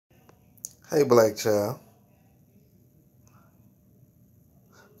Hey, Black Child.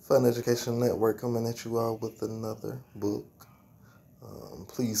 Fun Education Network coming at you all with another book.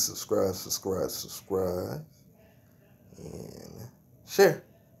 Please subscribe, and share,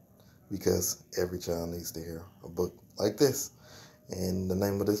 because every child needs to hear a book like this. And the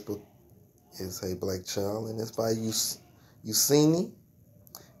name of this book is Hey Black Child, and it's by Useni,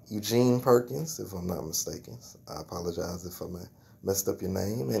 Eugene Perkins, if I'm not mistaken. I apologize if I messed up your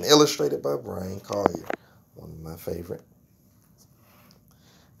name. And illustrated by Brian Collier, one of my favorite.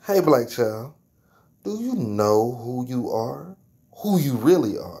 Hey Black Child, do you know who you are? Who you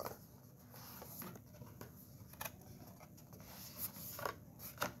really are?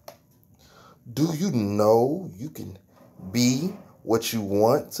 Do you know you can be what you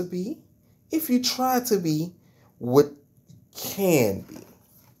want to be if you try to be what you can be?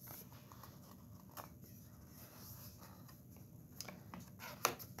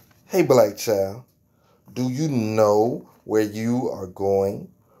 Hey Black Child, do you know where you are going?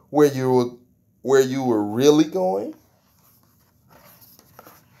 Where you were really going?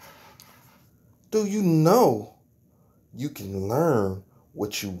 Do you know you can learn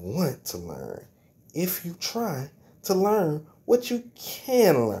what you want to learn if you try to learn what you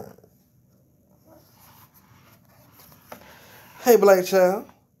can learn? Hey Black Child,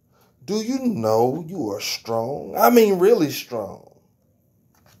 do you know you are strong? I mean really strong.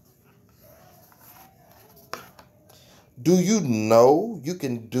 Do you know you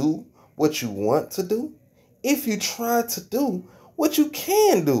can do what you want to do if you try to do what you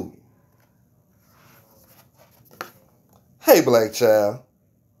can do? Hey Black Child,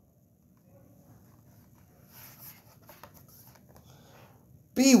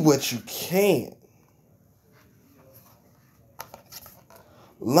 be what you can.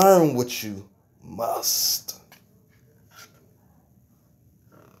 Learn what you must.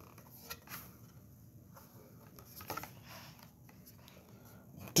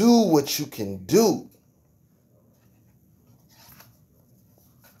 Do what you can do.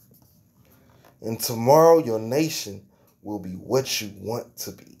 And tomorrow your nation will be what you want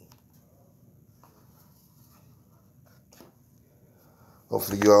to be.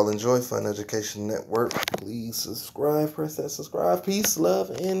 Hopefully you all enjoy Fun Education Network. Please subscribe, press that subscribe. Peace, love,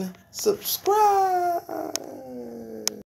 and subscribe.